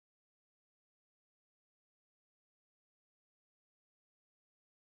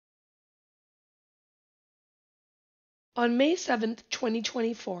On May 7,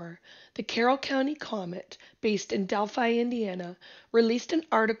 2024, the Carroll County Comet, based in Delphi, Indiana, released an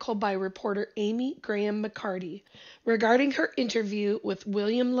article by reporter Amy Graham-McCarty regarding her interview with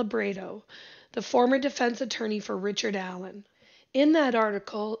William Lebrato, the former defense attorney for Richard Allen. In that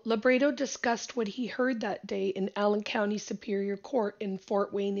article, Lebrato discussed what he heard that day in Allen County Superior Court in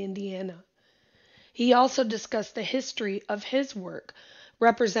Fort Wayne, Indiana. He also discussed the history of his work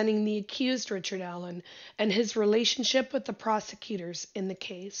representing the accused Richard Allen and his relationship with the prosecutors in the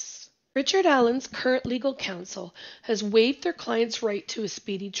case. Richard Allen's current legal counsel has waived their client's right to a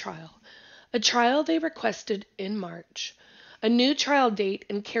speedy trial, a trial they requested in March. A new trial date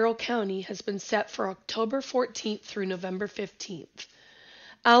in Carroll County has been set for October 14th through November 15th.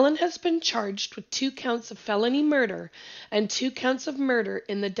 Allen has been charged with 2 counts of felony murder and 2 counts of murder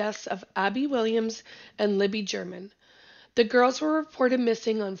in the deaths of Abby Williams and Libby German. The girls were reported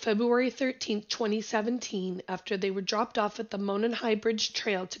missing on February 13, 2017, after they were dropped off at the Monon High Bridge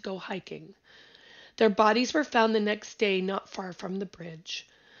Trail to go hiking. Their bodies were found the next day not far from the bridge.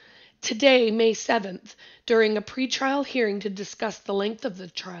 Today, May 7th, during a pretrial hearing to discuss the length of the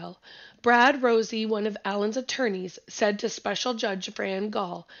trial, Brad Rozzi, one of Allen's attorneys, said to Special Judge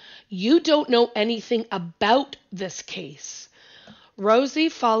Gull, "You don't know anything about this case."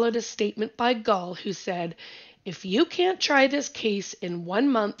 Rozzi followed a statement by Gull, who said, "If you can't try this case in 1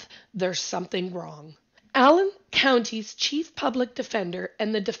 month, there's something wrong." Allen County's chief public defender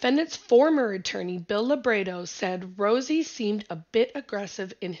and the defendant's former attorney, Bill Lebrato, said Rozzi seemed a bit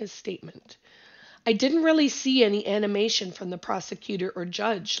aggressive in his statement. "I didn't really see any animation from the prosecutor or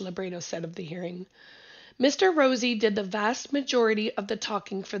judge," Lebrato said of the hearing. Mr. Rozzi did the vast majority of the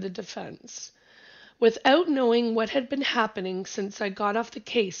talking for the defense. "Without knowing what had been happening since I got off the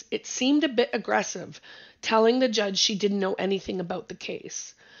case, it seemed a bit aggressive, telling the judge she didn't know anything about the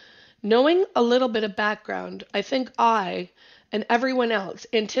case. Knowing a little bit of background, I think I, and everyone else,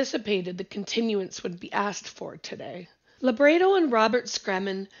 anticipated the continuance would be asked for today." Lebrato and Robert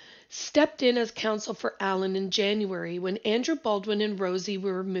Scremin stepped in as counsel for Allen in January when Andrew Baldwin and Rozzi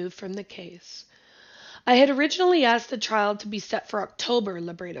were removed from the case. "I had originally asked the trial to be set for October,"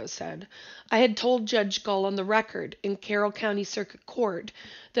 Lebrato said. "I had told Judge Gull on the record in Carroll County Circuit Court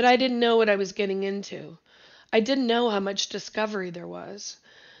that I didn't know what I was getting into. I didn't know how much discovery there was.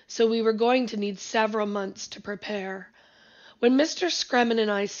 So we were going to need several months to prepare. When Mr. Scremin and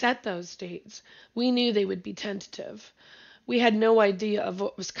I set those dates, we knew they would be tentative. We had no idea of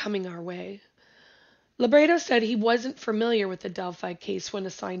what was coming our way." Lebrato said he wasn't familiar with the Delphi case when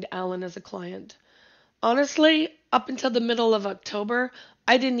assigned Allen as a client. "Honestly, up until the middle of October,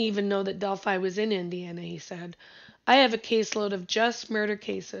 I didn't even know that Delphi was in Indiana," he said. "I have a caseload of just murder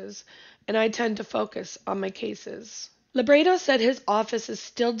cases, and I tend to focus on my cases." Lebrato said his office is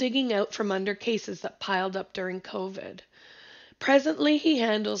still digging out from under cases that piled up during COVID. Presently, he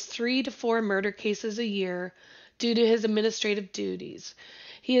handles 3 to 4 murder cases a year due to his administrative duties.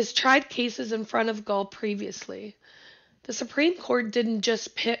 He has tried cases in front of Gull previously. "The Supreme Court didn't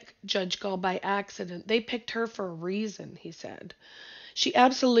just pick Judge Gull by accident. They picked her for a reason," he said. "She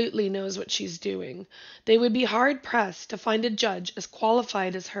absolutely knows what she's doing. They would be hard-pressed to find a judge as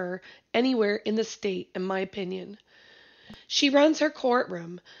qualified as her anywhere in the state, in my opinion. She runs her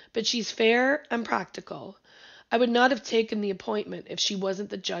courtroom, but she's fair and practical. I would not have taken the appointment if she wasn't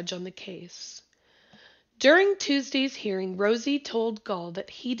the judge on the case." During Tuesday's hearing, Rozzi told Gull that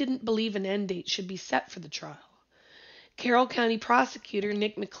he didn't believe an end date should be set for the trial. Carroll County Prosecutor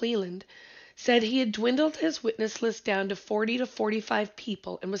McLeland said he had dwindled his witness list down to 40 to 45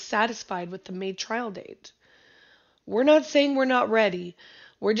 people and was satisfied with the May trial date. "We're not saying we're not ready.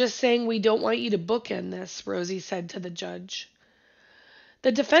 We're just saying we don't want you to bookend this," Rozzi said to the judge.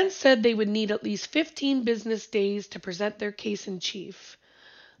 The defense said they would need at least 15 business days to present their case in chief.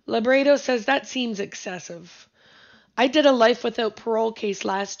 Lebrato says that seems excessive. "I did a life without parole case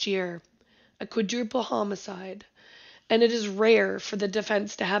last year, a quadruple homicide, and it is rare for the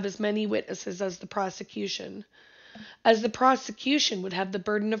defense to have as many witnesses as the prosecution, as the prosecution would have the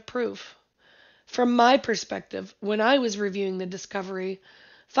burden of proof. From my perspective, when I was reviewing the discovery,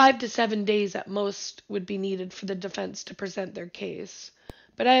 5 to 7 days at most would be needed for the defense to present their case,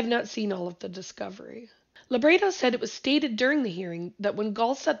 but I have not seen all of the discovery." Lebrato said it was stated during the hearing that when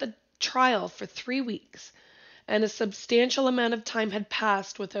Gull set the trial for 3 weeks, and a substantial amount of time had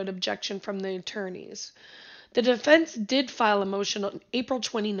passed without objection from the attorneys, the defense did file a motion on April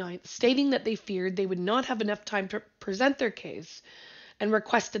 29th stating that they feared they would not have enough time to present their case and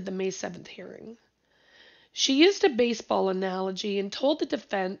requested the May 7th hearing. She used a baseball analogy and told the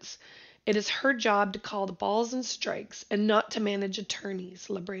defense it is her job to call the balls and strikes and not to manage attorneys,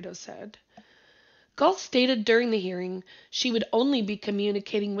 Lebrato said. Gull stated during the hearing she would only be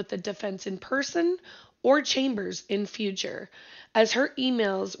communicating with the defense in person or chambers in future, as her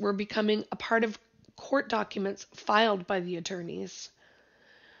emails were becoming a part of court documents filed by the attorneys.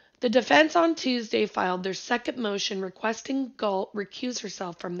 The defense on Tuesday filed their second motion requesting Gull recuse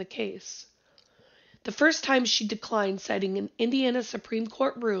herself from the case. The first time she declined, citing an Indiana Supreme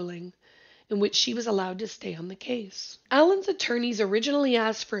Court ruling in which she was allowed to stay on the case. Allen's attorneys originally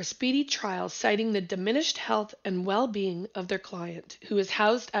asked for a speedy trial, citing the diminished health and well-being of their client, who is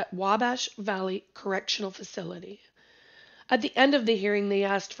housed at Wabash Valley Correctional Facility. At the end of the hearing, they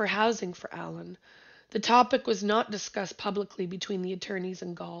asked for housing for Allen. The topic was not discussed publicly between the attorneys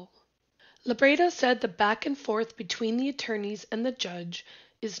and Gull. Lebrato said the back and forth between the attorneys and the judge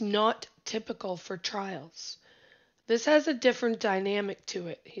is not typical for trials. This has a different dynamic to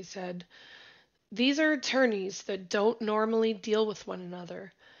it, he said. These are attorneys that don't normally deal with one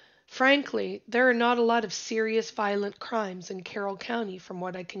another. Frankly, there are not a lot of serious violent crimes in Carroll County from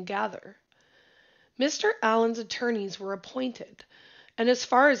what I can gather. Mr. Allen's attorneys were appointed, and as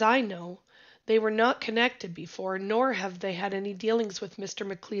far as I know, they were not connected before, nor have they had any dealings with Mr.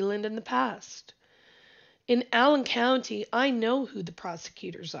 McLeland in the past. In Allen County, I know who the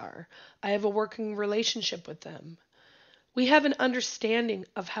prosecutors are. I have a working relationship with them. We have an understanding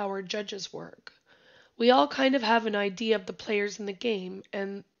of how our judges work. We all kind of have an idea of the players in the game,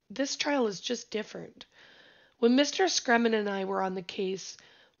 and this trial is just different. When Mr. Scremin and I were on the case,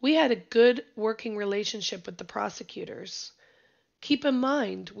 we had a good working relationship with the prosecutors. Keep in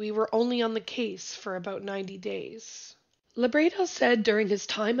mind, we were only on the case for about 90 days. Lebrato said during his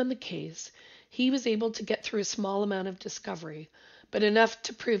time on the case, he was able to get through a small amount of discovery, but enough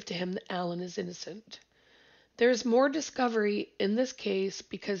to prove to him that Allen is innocent. There is more discovery in this case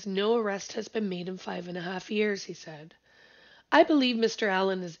because no arrest has been made in 5.5 years, he said. I believe Mr.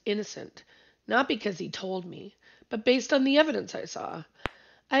 Allen is innocent, not because he told me, but based on the evidence I saw.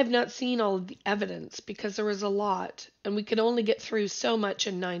 I have not seen all of the evidence because there was a lot, and we could only get through so much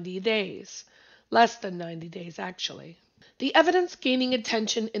in 90 days. Less than 90 days, actually. The evidence gaining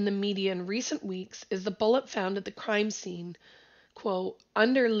attention in the media in recent weeks is the bullet found at the crime scene, quote,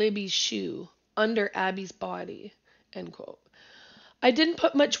 under Libby's shoe, under Abby's body, end quote. I didn't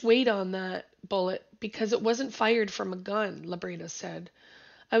put much weight on that bullet because it wasn't fired from a gun, Lebrato said.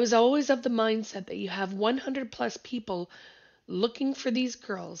 I was always of the mindset that you have 100 plus people looking for these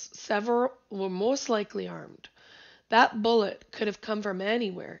girls. Several were most likely armed. That bullet could have come from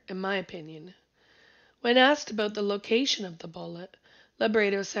anywhere, in my opinion. When asked about the location of the bullet,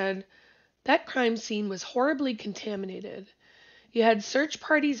 Lebrato said, that crime scene was horribly contaminated. You had search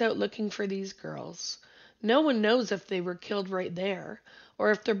parties out looking for these girls. No one knows if they were killed right there,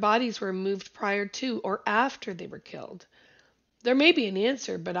 or if their bodies were moved prior to or after they were killed. There may be an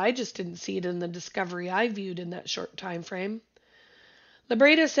answer, but I just didn't see it in the discovery I viewed in that short time frame.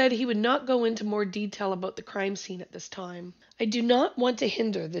 Lebrato said he would not go into more detail about the crime scene at this time. I do not want to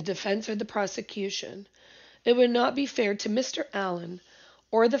hinder the defense or the prosecution. It would not be fair to Mr. Allen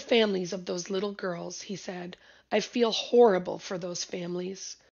or the families of those little girls, he said. I feel horrible for those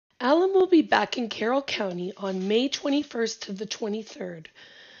families. Allen will be back in Carroll County on May 21st to the 23rd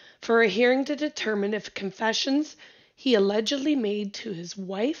for a hearing to determine if confessions he allegedly made to his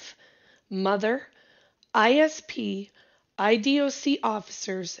wife, mother, ISP, IDOC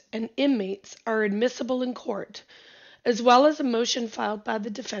officers, and inmates are admissible in court, as well as a motion filed by the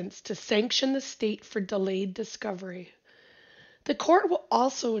defense to sanction the state for delayed discovery. The court will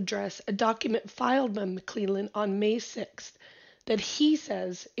also address a document filed by McLeland on May 6th that he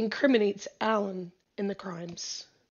says incriminates Allen in the crimes.